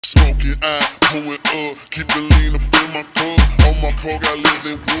Smoking, I pull it up, keep it lean up in my cup. On my car got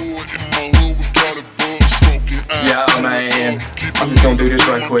living wood, in my hood we call it bug. Smoking, yeah, man, I'm just gonna do this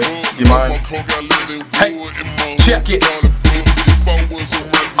right quick. You mind? Hey, check it.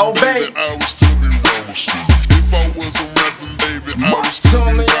 Oh, baby. If I wasn't rapping, baby, I would still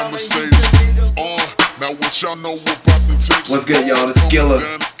be on Mercedes. Now what y'all know about them Texas? What's good, y'all? This is Guilla.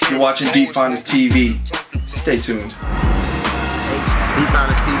 You're watching Beat Finders TV. Stay tuned. Beat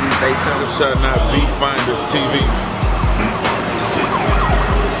Finders TV, stay tuned. Shouting out Beat Finders TV.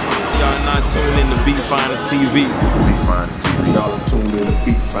 Y'all not tuned in to Beat Finders TV. Beat Finders TV, y'all are tuned in to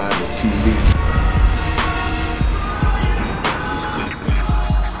Beat Finders TV.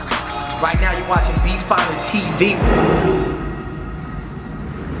 Right now you're watching Beat Finders TV.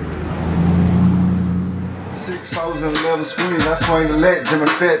 6 foes and 11 screens. I swing the leg, Jimmy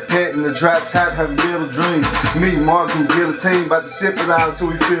Fat Pet in the drop top, having little dreams. Me, Mark, and Guillotine, about to sip it out until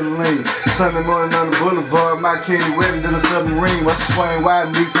we feel lean. Sunday morning on the boulevard, my candy wedding than a submarine. Watch the swing wide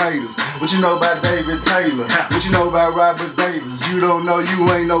in these haters. What you know about David Taylor? What you know about Robert Davis? You don't know, you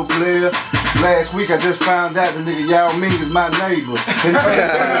ain't no player. Last week I just found out the nigga Yao Ming is my neighbor. And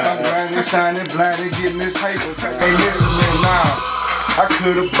I'm grinding, shining, blinding, getting this paper. Ain't listening now. I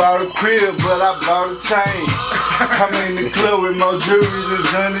could've bought a crib, but I bought a chain. I'm in the club with more jewelry than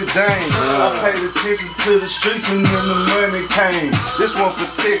Johnny Dane. I paid attention to the streets and then the money came. This one for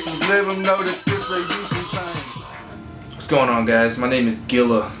Texas, let them know that this a Houston thing. What's going on, guys? My name is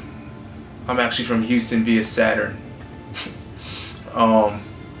Guilla. I'm actually from Houston via Saturn. I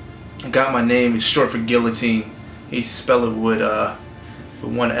got my name, it's short for Guillotine. I used to spell it with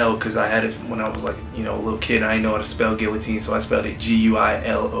one L because I had it when I was like, you know, a little kid. I didn't know how to spell guillotine, so I spelled it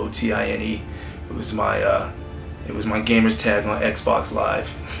G-U-I-L-O-T-I-N-E. It was my gamer's tag on Xbox Live.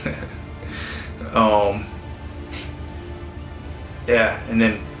 Yeah, and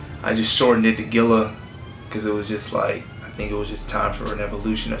then I just shortened it to Guilla because it was just like, I think it was just time for an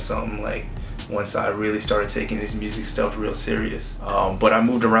evolution or something. Like once I really started taking this music stuff real serious. But I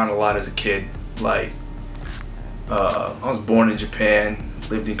moved around a lot as a kid. Like I was born in Japan,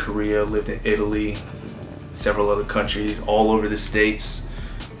 lived in Korea, lived in Italy, several other countries, all over the states.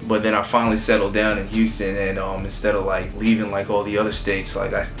 But then I finally settled down in Houston, and instead of like leaving like all the other states,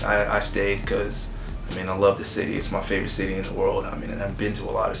 like I stayed because I mean I love the city. It's my favorite city in the world. I mean, and I've been to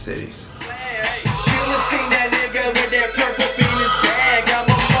a lot of cities. That nigga with that purple bean in his bag. I'm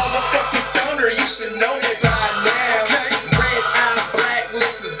a motherfucking stoner, you should know that by now. Red eye, black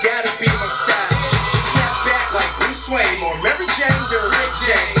lips has gotta be my style. Snap back like Bruce Wayne or Mary Jane or Rick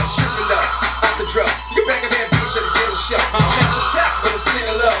James. I'm tripping up, off the drug. You get back at that bitch at the dinner show. I'm at the top, but I'm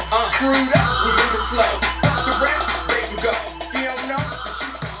sitting low. Screwed up, we moving slow. Up the rest, they can go. You don't know?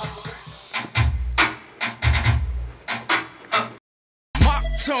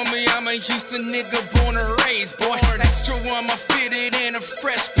 Told me I'm a Houston nigga born and raised, boy. Extra one, my fitted in a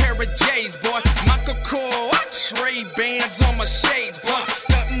fresh pair of J's, boy. Michael Kors, Ray bands on my shades, boy.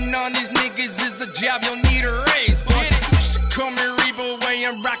 Stunting on these niggas is a job, you'll need a raise, boy. You should call me Reba way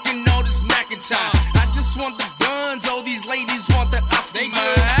I'm rocking all this McIntyre. I just want the buns, all these ladies want the Oscar.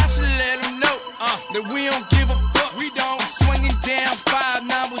 I should let them know that we don't give a fuck. We don't. I'm swinging down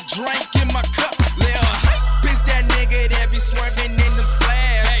 5'9" with drink in my cup. Little hype is that nigga that be swerving in them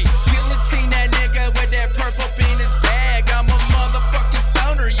slabs. That nigga with that purple in his bag. I'm a motherfucking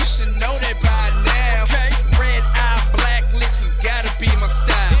stoner, you should know that by now. Red eye, black lips has gotta be my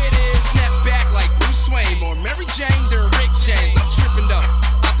style. Snap back like Bruce Wayne or Mary Jane or Rick James. I'm tripping up,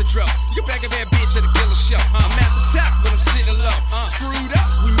 off the drug. You get back at that bitch at the Guilla show. I'm at the top, but I'm sitting low. Screwed up,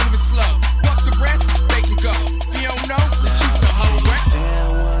 we moving slow. Fuck the rest, they can go. You don't know, let's use the whole right.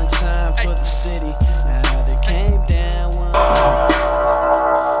 Down one time for the city. Now they came down one time.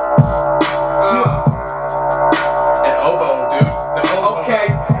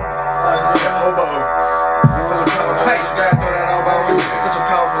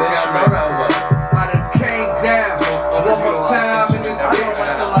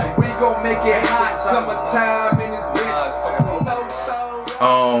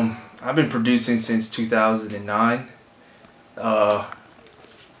 I've been producing since 2009. When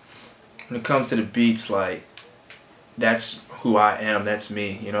it comes to the beats, like that's who I am, that's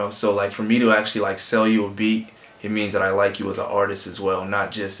me, you know. So like for me to actually like sell you a beat, it means that I like you as an artist as well,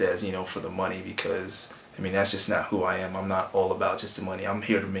 not just as, you know, for the money, because I mean that's just not who I am. I'm not all about just the money. I'm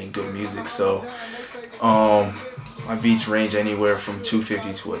here to make good music. So my beats range anywhere from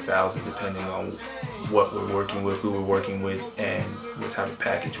 $250 to $1,000 depending on what we're working with, who we're working with, and what type of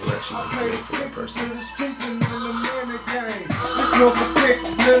package we're actually going to create for that person.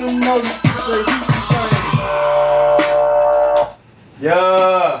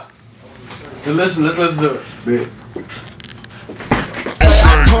 Yeah. Let's listen to it. Big.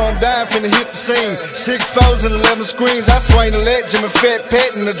 Calm down, finna hit the scene. 6 foes and 11 screens. I swing the ledge, Jimmy Fat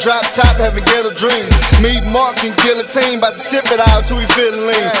Pet in the drop top, having ghetto dreams. Meet Mark and Guillotine, bout to sip it out till we feelin'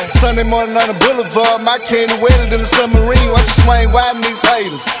 lean. Sunday morning on the boulevard, my candy wetter than a submarine. Watch you swing wide in these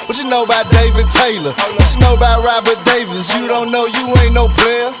haters. What you know about David Taylor? What you know about Robert Davis? You don't know, you ain't no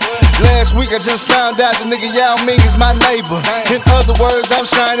player. Last week I just found out the nigga Yao Ming is my neighbor. In other words, I'm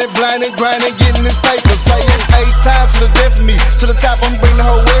shining, blinding, grinding, getting this paper. Say it's ace time to the death of me. To the top, I'm bring the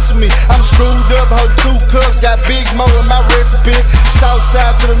whole west with me. I'm screwed up, hold 2 cups, got Big Mo in my recipe. South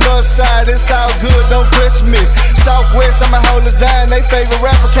side to the north side, it's all good, don't question me. Southwest, I'ma hold us down, they favorite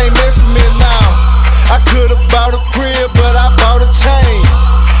rapper can't mess with me now. I could've bought a crib, but I bought a chain.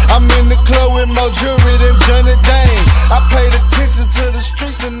 I'm in the club with more jewelry than Johnny Dane. I paid attention to the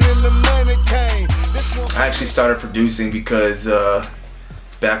streets and then the money came. I actually started producing because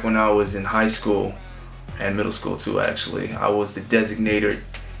back when I was in high school and middle school too, actually, I was the designated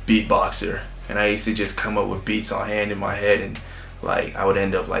beatboxer, and I used to just come up with beats on hand in my head, and like I would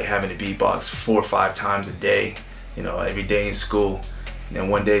end up like having to beatbox 4 or 5 times a day, you know, every day in school. And then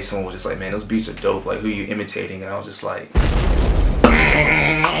one day someone was just like, man, those beats are dope, like who are you imitating? And I was just like,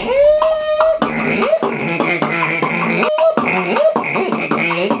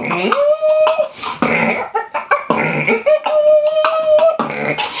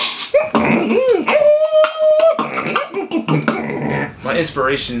 my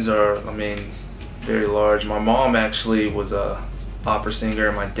inspirations are, I mean, very large. My mom actually was a opera singer,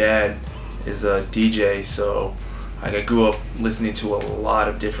 and my dad is a DJ, so like I grew up listening to a lot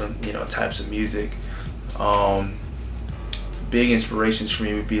of different, you know, types of music. Big inspirations for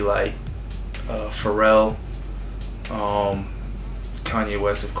me would be like Pharrell, Kanye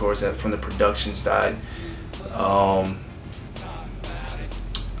West, of course, from the production side.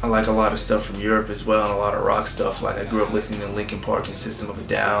 I like a lot of stuff from Europe as well, and a lot of rock stuff. Like I grew up listening to Linkin Park and System of a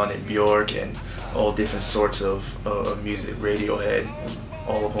Down and Bjork and all different sorts of music, Radiohead.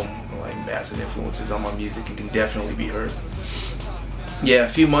 All of them are like massive influences on my music and can definitely be heard. Yeah, a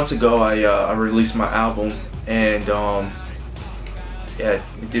few months ago I released my album, and yeah,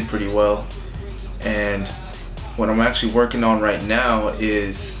 it did pretty well. And what I'm actually working on right now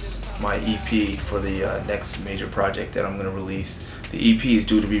is my EP for the next major project that I'm going to release. The EP is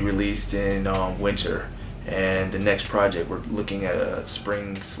due to be released in winter, and the next project we're looking at a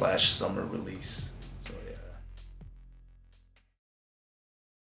spring/summer release. So yeah.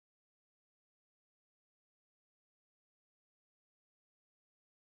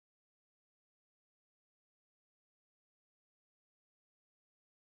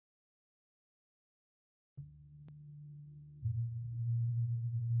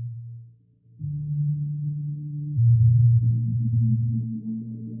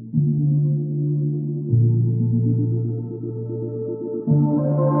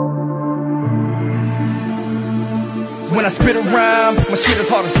 When I spit around, my shit is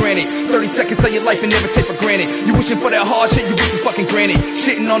hard as granite. 30 seconds of your life and never take for granted. You wishing for that hard shit, you wish it's fucking granted.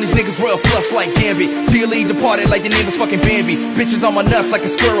 Shitting on these niggas royal flush like Gambit. Dearly departed like the name is fucking Bambi. Bitches on my nuts like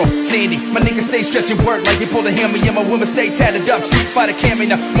a squirrel, Sandy. My niggas stay stretching work like they pull a hammer. Yeah, my women stay tatted up, street fighter camera.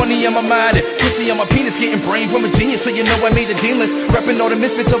 Now money on my mind and pussy on my penis. Getting brain from a genius, so you know I made the dealers. Rapping all the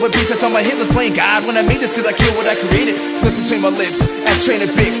misfits over beats that's on my hit list. Playing God when I made this, cause I kill what I created. Split between my lips, as trainer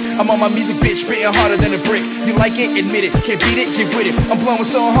big. I'm on my music, bitch, spitting harder than a brick. You like it, admit it. Can't beat it, get with it. I'm blowing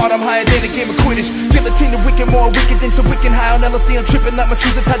so hard, I'm higher than a game of Quidditch. Guillotine the wicked, more wicked than so wicked. High on LSD, I'm tripping, like my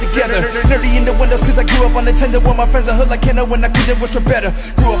shoes are tied together. Nerdy in the windows, cause I grew up on Nintendo. With my friends, I hood like Kenna when I couldn't wish for better.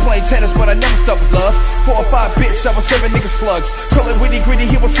 Grew up playing tennis, but I never stopped with love. 4 or 5 bitch, I was serving niggas slugs. Call it witty gritty,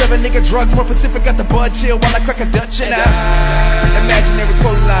 he was serving nigga drugs. More Pacific, got the bud chill while I crack a Dutch and imaginary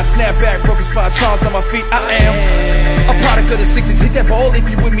clothing line, snap back, broken spine, charms on my feet. I am a product of the 60s. Hit that ball if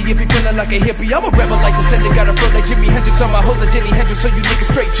you with me, if you feeling like a hippie. I'm a rebel like the Descendant, got a foot like Jimi Hendrix on my hoes like Jimi Hendrix. So you niggas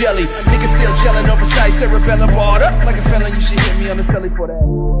straight jelly. Niggas still gelling over sight, cerebellum barred up like a felon. You should hit me on the celly for that.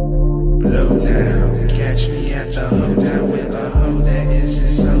 Blow down, catch me at the hoedown with a hoe that is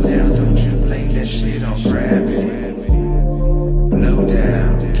just so down. Don't you blame that shit on gravity. Blow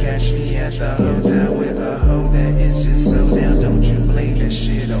down, catch me at the hoedown with a hoe that is just so down. Don't you blame that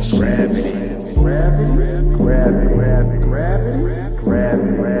shit on gravity. Gravity, gravity, gravity, gravity,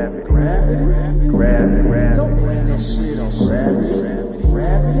 gravity, gravity, gravity, gravity. Don't blame that shit on gravity.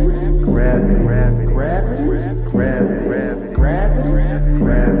 Gravity, gravity, gravity, gravity, gravity, gravity, gravity,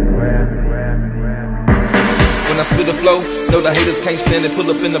 gravity, gravity, gravity. When I spit the flow, know the haters can't stand it. Pull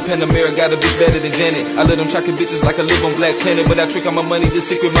up in the Panamera, got a bitch better than Janet. I let them tracking bitches like I live on Black Planet, but I trick on my money, this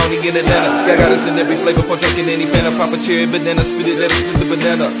secret money in Atlanta. I got us in every flavor for drinking any Fanta. Pop a cherry banana, spit it, let us split the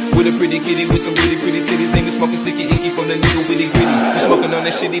banana. With a pretty kitty with some pretty titties. Ain't me smoking sticky icky from the nigga with it gritty. You smoking on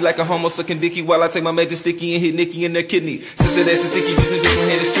that shitty like a homo sucking dicky, while I take my magic sticky and hit Nikki in their kidney. Since that ass is sticky, using just one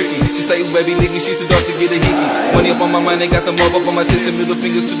hand is tricky. She say, baby, nigga, she's too dark to get a hickey. Money up on my mind, they got the mob up on my chest and middle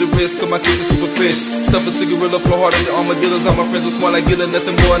fingers to the wrist, cause my kick is super fresh. Stuff a cigarette flow harder than armadillos. All my friends are smart like Guilla,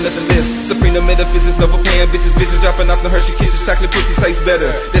 nothing more, nothing less. Supreme metaphysics, never paying bitches. Bitches dropping off the Hershey Kisses, chocolate pussy tastes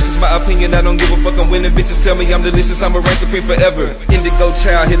better. That's just my opinion, I don't give a fuck, I'm winning. Bitches tell me I'm delicious, I'm a reign supreme forever. Indigo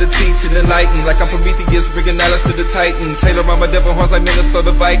child, here to teach and enlighten, like I'm Prometheus, bringing knowledge to the Titans. Halo around my devil horns like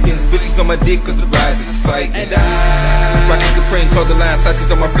Minnesota Vikings. Bitches on my dick cause the ride's exciting. And Rockin' Supreme, call the line, sashes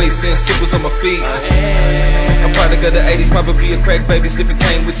on my face and slippers on my feet. I'm product of the 80s, probably a crack baby, sniffing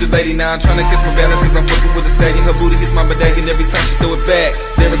cane with your lady. Now I'm trying to catch my balance cause I'm fucking with a stallion. Her booty gets my medallion every time she throw it back.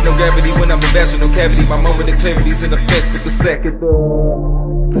 There is no gravity when I'm in vaginal cavity. My moment of clarity's in effect with the second.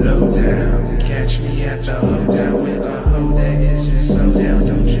 Blow down, catch me at the hoedown with a hoe that is just so down.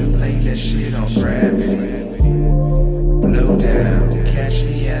 Don't you blame that shit on gravity. Blow down, catch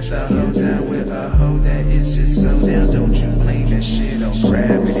me at the hoedown with a hoe that is just so down. Don't you blame that shit on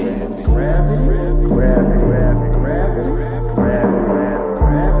gravity. Gravity, gravity, gravity, gravity, gravity,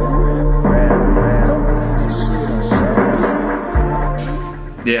 gravity. Don't blame that shit on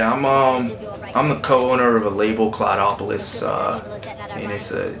gravity. Yeah, I'm the co-owner of a label, Cloudopolis. I mean,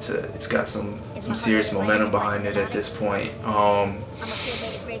 it's got some serious momentum behind it at this point.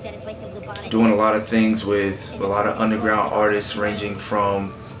 Doing a lot of things with a lot of underground artists, ranging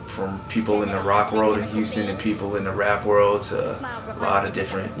from people in the rock world in Houston to people in the rap world to a lot of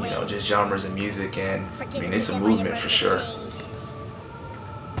different, you know, just genres of music. And I mean, it's a movement for sure.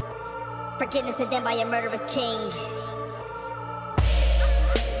 Forgiveness to them by a murderous king.